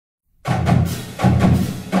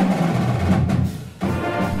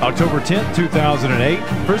October 10th,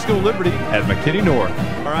 2008, Frisco Liberty at McKinney North.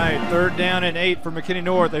 All right, 3rd down and 8 for McKinney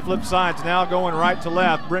North. They flip sides, now going right to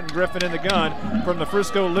left. Brenton Griffin in the gun from the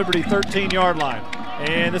Frisco Liberty 13-yard line.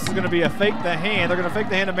 And this is going to be a fake the hand. They're going to fake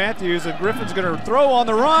the hand to Matthews, and Griffin's going to throw on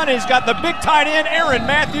the run. He's got the big tight end, Aaron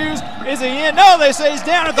Matthews. Is he in? No, they say he's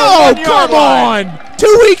down at the 1-yard line. Come on!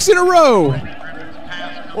 2 weeks in a row.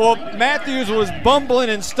 Well, Matthews was bumbling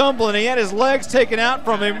and stumbling. He had his legs taken out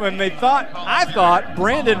from him, and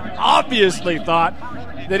Brandon obviously thought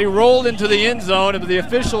that he rolled into the end zone, but the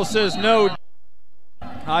official says no.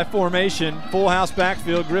 High formation, full house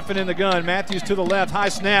backfield, Griffin in the gun, Matthews to the left, high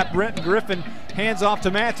snap, Brenton Griffin hands off to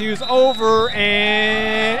Matthews, over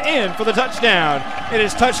and in for the touchdown. It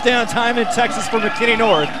is touchdown time in Texas for McKinney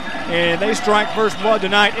North, and they strike first blood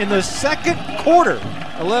tonight in the second quarter.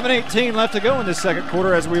 11:18 left to go in the second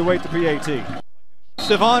quarter as we await the PAT.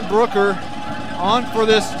 Stephon Brooker on for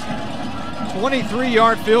this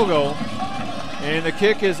 23-yard field goal. And the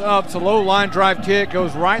kick is up. It's a low line drive kick.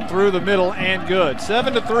 Goes right through the middle and good.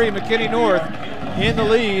 7-3, McKinney North in the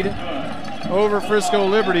lead over Frisco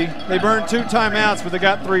Liberty. They burned 2 timeouts, but they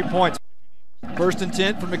got 3 points. 1st and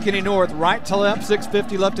 10 from McKinney North, right to left,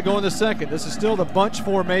 6:50 left to go in the second. This is still the bunch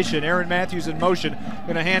formation. Aaron Matthews in motion,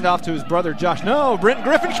 going to hand off to his brother Josh. No, Brenton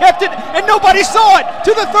Griffin kept it, and nobody saw it.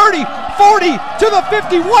 To the 30, 40, to the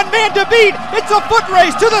 50, one man to beat. It's a foot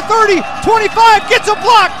race to the 30, 25, gets a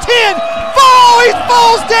block, 10, he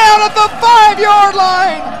falls down at the 5-yard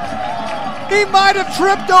line. He might have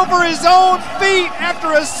tripped over his own feet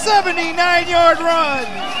after a 79-yard run.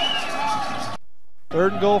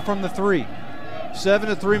 3rd and goal from the 3.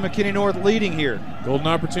 7-3, McKinney North leading here. Golden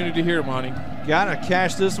opportunity here, Monty. Got to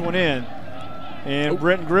cash this one in. And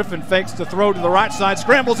Brenton Griffin fakes the throw to the right side,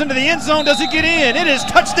 scrambles into the end zone. Does he get in? It is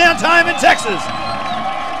touchdown time in Texas.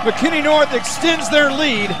 McKinney North extends their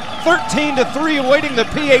lead, 13-3, awaiting the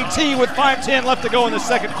PAT with 5:10 left to go in the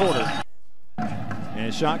second quarter.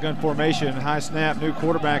 And shotgun formation, high snap, new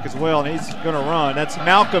quarterback as well, and he's going to run. That's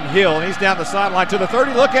Malcolm Hill, and he's down the sideline to the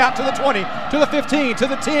 30, look out, to the 20, to the 15, to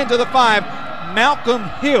the 10, to the 5. Malcolm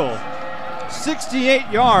Hill, 68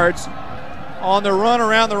 yards on the run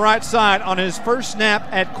around the right side on his first snap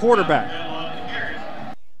at quarterback.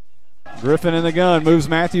 Griffin in the gun, moves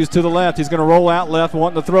Matthews to the left. He's going to roll out left,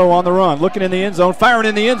 wanting to throw on the run. Looking in the end zone, firing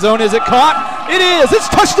in the end zone. Is it caught? It is. It's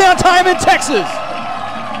touchdown time in Texas.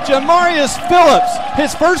 Jamarius Phillips,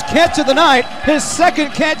 his first catch of the night, his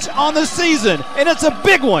second catch on the season, and it's a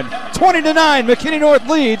big one. 20-9, McKinney North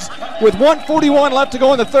leads with 1:41 left to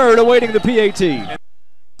go in the third, awaiting the PAT.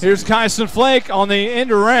 Here's Kyson Flake on the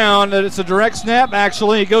end around. It's a direct snap,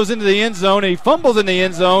 actually. He goes into the end zone. He fumbles in the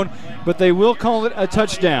end zone, but they will call it a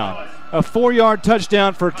touchdown. A 4-yard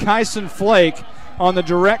touchdown for Kyson Flake on the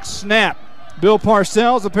direct snap. Bill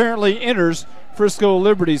Parcells apparently enters Frisco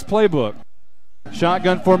Liberty's playbook.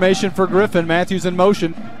 Shotgun formation for Griffin. Matthews in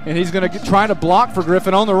motion, and he's going to try to block for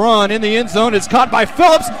Griffin on the run. In the end zone, it's caught by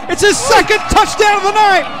Phillips. It's his second touchdown of the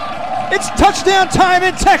night. It's touchdown time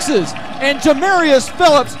in Texas, and Jamarius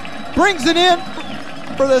Phillips brings it in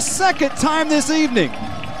for the second time this evening.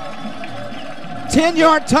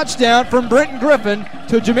 10-yard touchdown from Brenton Griffin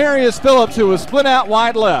to Jamarius Phillips, who was split out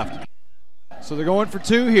wide left. So they're going for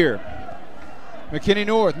 2 here. McKinney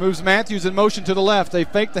North moves Matthews in motion to the left. They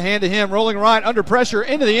fake the hand to him, rolling right under pressure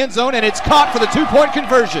into the end zone, and it's caught for the 2-point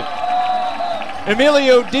conversion.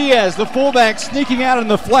 Emilio Diaz, the fullback, sneaking out in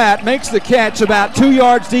the flat, makes the catch about 2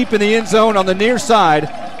 yards deep in the end zone on the near side.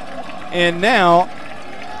 And now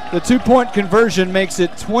the 2-point conversion makes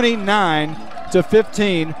it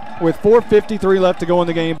 29-15 with 4:53 left to go in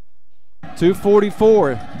the game.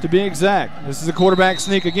 2:44 to be exact. This is a quarterback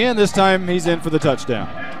sneak again. This time he's in for the touchdown.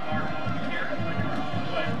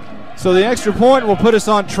 So the extra point will put us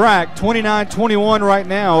on track. 29-21 right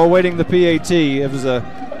now, awaiting the PAT. It was a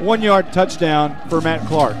 1-yard touchdown for Matt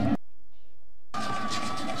Clark.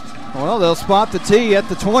 Well, they'll spot the tee at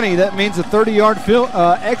the 20. That means a 30-yard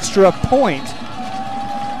extra point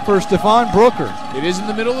for Stephon Brooker. It is in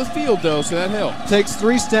the middle of the field, though, so that helps. Takes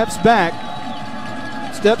 3 steps back,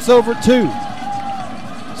 steps over 2.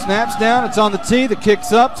 Snaps down, it's on the tee, the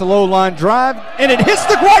kick's up, it's a low line drive, and it hits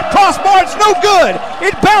the right crossbar, it's no good.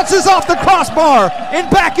 It bounces off the crossbar and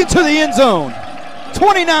back into the end zone.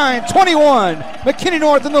 29-21, McKinney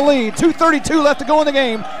North in the lead, 2:32 left to go in the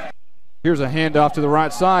game. Here's a handoff to the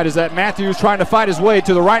right side. Is that Matthews trying to fight his way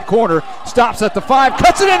to the right corner, stops at the 5,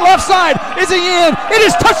 cuts it in left side, is he in? It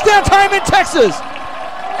is touchdown time in Texas.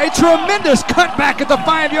 A tremendous cutback at the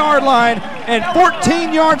 5-yard line, and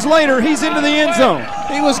 14 yards later, he's into the end zone.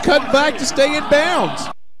 He was cut back to stay in bounds.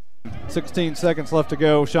 16 seconds left to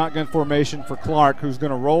go. Shotgun formation for Clark, who's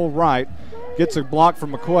going to roll right gets a block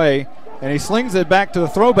from McQuay, and he slings it back to the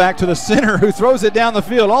throwback to the center, who throws it down the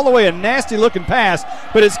field all the way. A nasty-looking pass,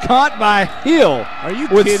 but it's caught by Hill. Are you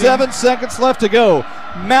with kidding? 7 seconds left to go?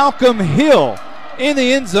 Malcolm Hill in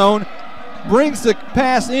the end zone brings the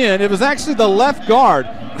pass in. It was actually the left guard,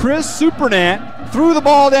 Chris Supernat, threw the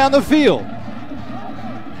ball down the field.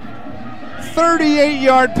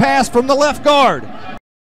 38-yard pass from the left guard.